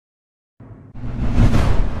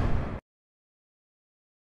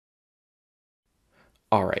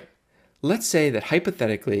All right, let's say that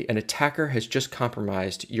hypothetically an attacker has just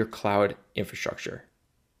compromised your cloud infrastructure.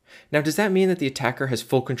 Now, does that mean that the attacker has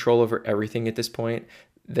full control over everything at this point?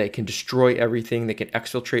 They can destroy everything, they can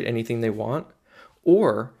exfiltrate anything they want?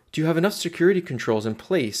 Or do you have enough security controls in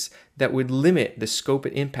place that would limit the scope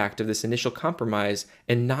and impact of this initial compromise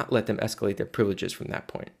and not let them escalate their privileges from that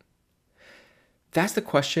point? That's the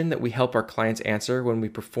question that we help our clients answer when we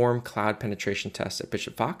perform cloud penetration tests at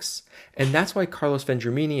Bishop Fox, and that's why Carlos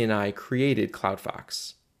Vendramini and I created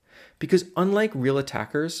CloudFox. Because unlike real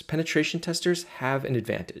attackers, penetration testers have an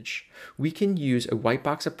advantage. We can use a white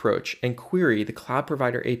box approach and query the cloud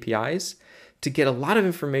provider APIs to get a lot of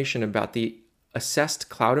information about the assessed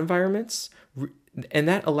cloud environments, and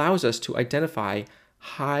that allows us to identify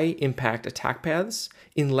high impact attack paths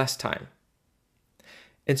in less time.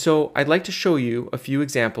 And so I'd like to show you a few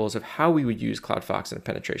examples of how we would use CloudFox in a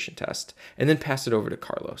penetration test, and then pass it over to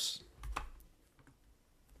Carlos.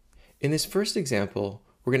 In this first example,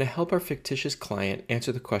 we're going to help our fictitious client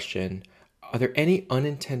answer the question, are there any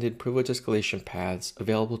unintended privilege escalation paths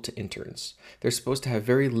available to interns? They're supposed to have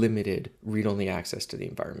very limited read-only access to the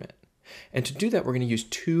environment. And to do that, we're going to use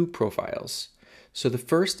two profiles. So the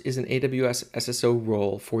first is an AWS SSO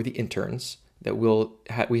role for the interns that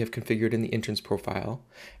we have configured in the interns profile.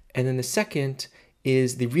 And then the second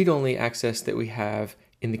is the read-only access that we have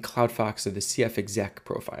in the CloudFox of the CF exec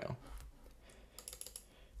profile.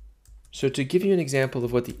 So to give you an example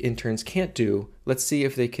of what the interns can't do, let's see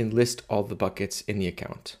if they can list all the buckets in the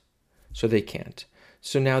account. So they can't.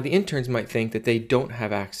 So now the interns might think that they don't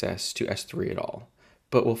have access to S3 at all,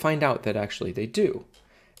 but we'll find out that actually they do.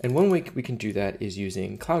 And one way we can do that is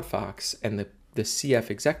using CloudFox and the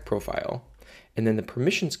CF exec profile, and then the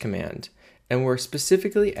permissions command. And we're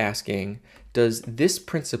specifically asking, what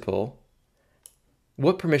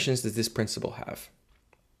permissions does this principal have?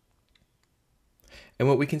 And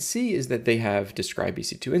what we can see is that they have describe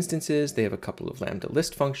EC2 instances, they have a couple of Lambda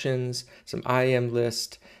list functions, some IAM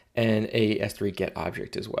list, and a S3 get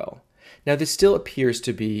object as well. Now this still appears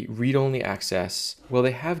to be read-only access. Well,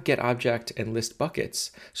 they have get object and list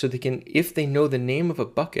buckets, so they can, if they know the name of a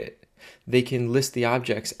bucket, they can list the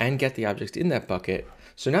objects and get the objects in that bucket.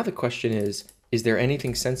 So now the question is there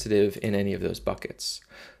anything sensitive in any of those buckets?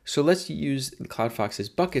 So let's use CloudFox's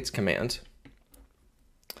buckets command.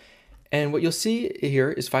 And what you'll see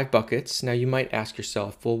here is 5 buckets. Now you might ask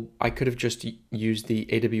yourself, well, I could have just used the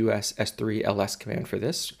AWS S3 ls command for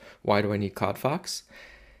this. Why do I need CloudFox?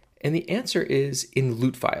 And the answer is in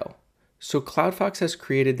loot file. So CloudFox has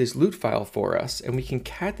created this loot file for us, and we can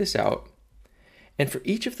cat this out. And for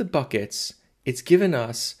each of the buckets, it's given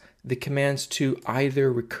us the commands to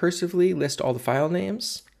either recursively list all the file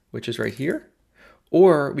names, which is right here,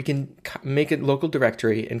 or we can make a local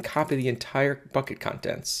directory and copy the entire bucket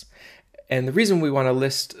contents. And the reason we want to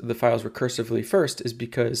list the files recursively first is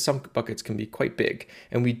because some buckets can be quite big,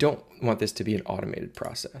 and we don't want this to be an automated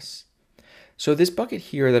process. So this bucket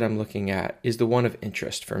here that I'm looking at is the one of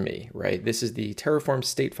interest for me, right? This is the Terraform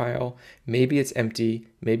state file. Maybe it's empty,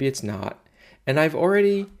 maybe it's not. And I've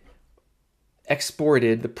already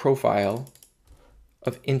exported the profile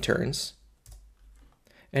of interns.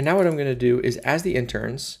 And now what I'm going to do is, as the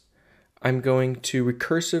interns, I'm going to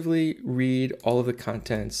recursively read all of the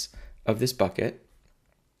contents of this bucket.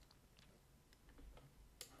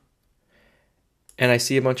 And I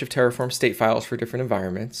see a bunch of Terraform state files for different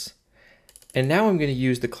environments. And now I'm going to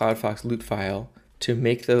use the CloudFox loot file to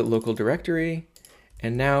make the local directory,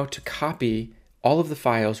 and now to copy all of the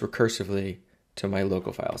files recursively to my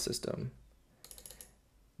local file system.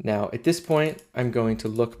 Now at this point, I'm going to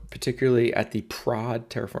look particularly at the prod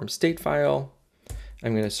Terraform state file.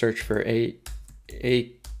 I'm going to search for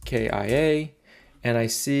AKIA, and I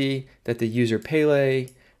see that the user Pele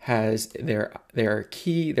has their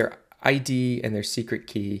key, their ID, and their secret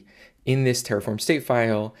key in this Terraform state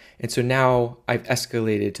file. And so now I've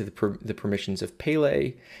escalated to the permissions of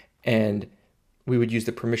Pele, and we would use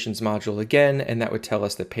the permissions module again, and that would tell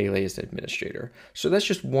us that Pele is the administrator. So that's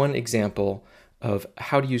just one example of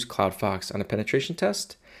how to use CloudFox on a penetration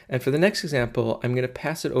test. And for the next example, I'm going to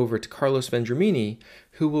pass it over to Carlos Vendramini,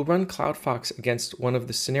 who will run CloudFox against one of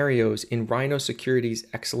the scenarios in Rhino Security's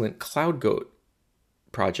excellent CloudGoat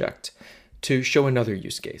project to show another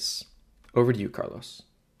use case. Over to you, Carlos.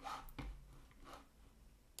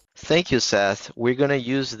 Thank you, Seth. We're going to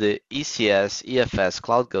use the ECS EFS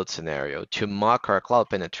CloudGoat scenario to mock our cloud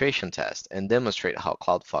penetration test and demonstrate how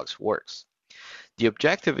CloudFox works. The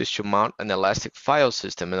objective is to mount an elastic file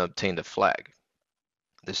system and obtain the flag.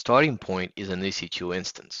 The starting point is an EC2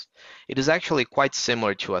 instance. It is actually quite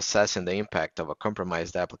similar to assessing the impact of a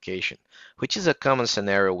compromised application, which is a common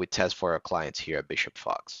scenario we test for our clients here at Bishop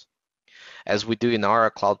Fox. As we do in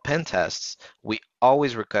our cloud pen tests, we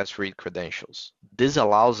always request read credentials. This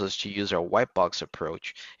allows us to use our white box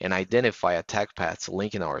approach and identify attack paths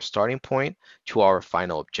linking our starting point to our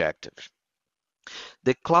final objective.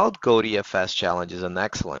 The Cloud Code EFS challenge is an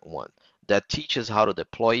excellent one that teaches how to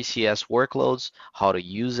deploy ECS workloads, how to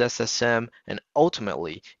use SSM, and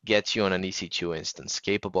ultimately gets you on an EC2 instance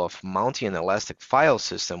capable of mounting an elastic file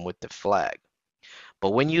system with the flag.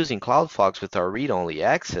 But when using CloudFox with our read-only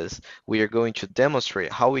access, we are going to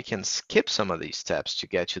demonstrate how we can skip some of these steps to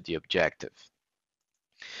get to the objective.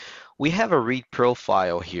 We have a read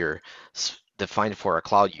profile here defined for a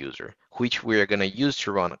cloud user, which we are going to use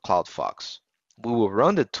to run CloudFox. We will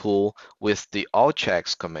run the tool with the all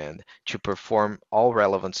checks command to perform all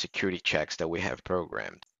relevant security checks that we have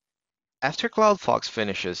programmed. After CloudFox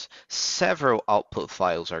finishes, several output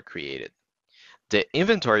files are created. The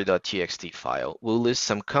inventory.txt file will list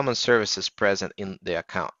some common services present in the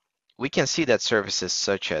account. We can see that services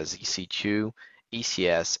such as EC2,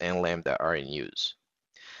 ECS, and Lambda are in use.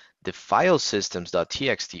 The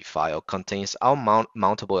filesystems.txt file contains all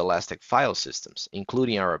mountable elastic file systems,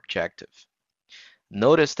 including our objective.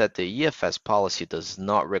 Notice that the EFS policy does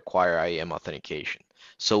not require IAM authentication,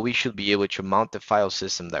 so we should be able to mount the file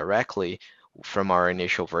system directly from our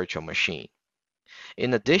initial virtual machine.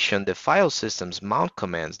 In addition, the file system's mount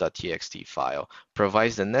commands.txt file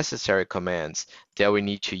provides the necessary commands that we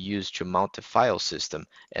need to use to mount the file system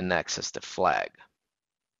and access the flag.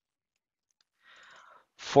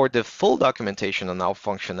 For the full documentation on all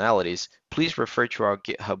functionalities, please refer to our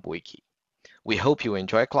GitHub wiki. We hope you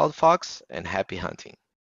enjoy CloudFox and happy hunting.